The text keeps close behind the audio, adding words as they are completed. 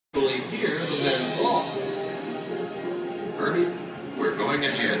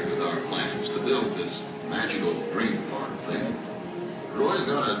going ahead with our plans to build this magical dream park thing. Roy's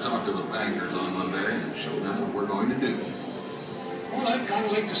got to talk to the bankers on Monday and show them what we're going to do. Well, I'd kind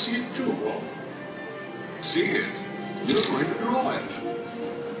of like to see it too, Walt. See it? You're going to draw it.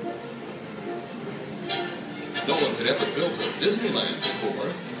 No one had ever built a Disneyland before,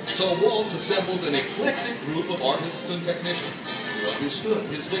 so Walt assembled an eclectic group of artists and technicians who understood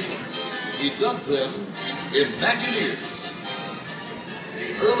his vision. He dubbed them Imagineers.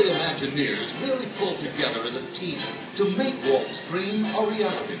 The early Imagineers really pulled together as a team to make Walt's dream a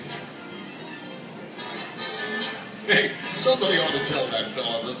reality. Hey, somebody ought to tell that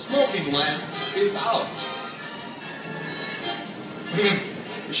fella the smoking lamp is out.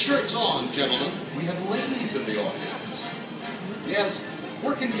 Shirts on, gentlemen. We have ladies in the audience. Yes,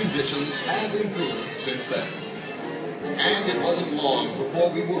 working conditions have improved since then. And it wasn't long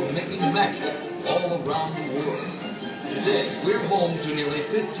before we were making magic all around the world. Today, we're home to nearly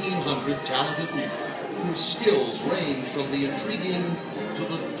 1,500 talented people whose skills range from the intriguing to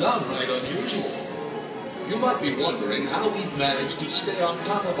the downright unusual. You might be wondering how we've managed to stay on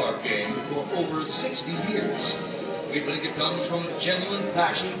top of our game for over 60 years. We think it comes from a genuine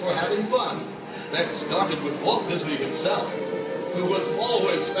passion for having fun that started with Walt Disney himself, who was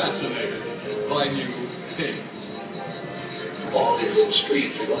always fascinated by new things. All these little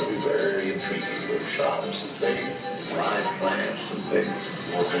streets are going to be very intriguing with shops and things, live plants and things,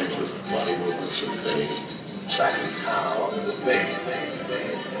 all kinds of body movements and things, tracking town and things.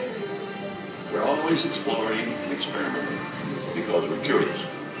 We're always exploring and experimenting because we're curious.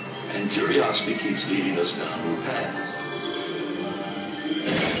 And curiosity keeps leading us down new paths.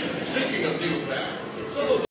 Speaking of new paths, some of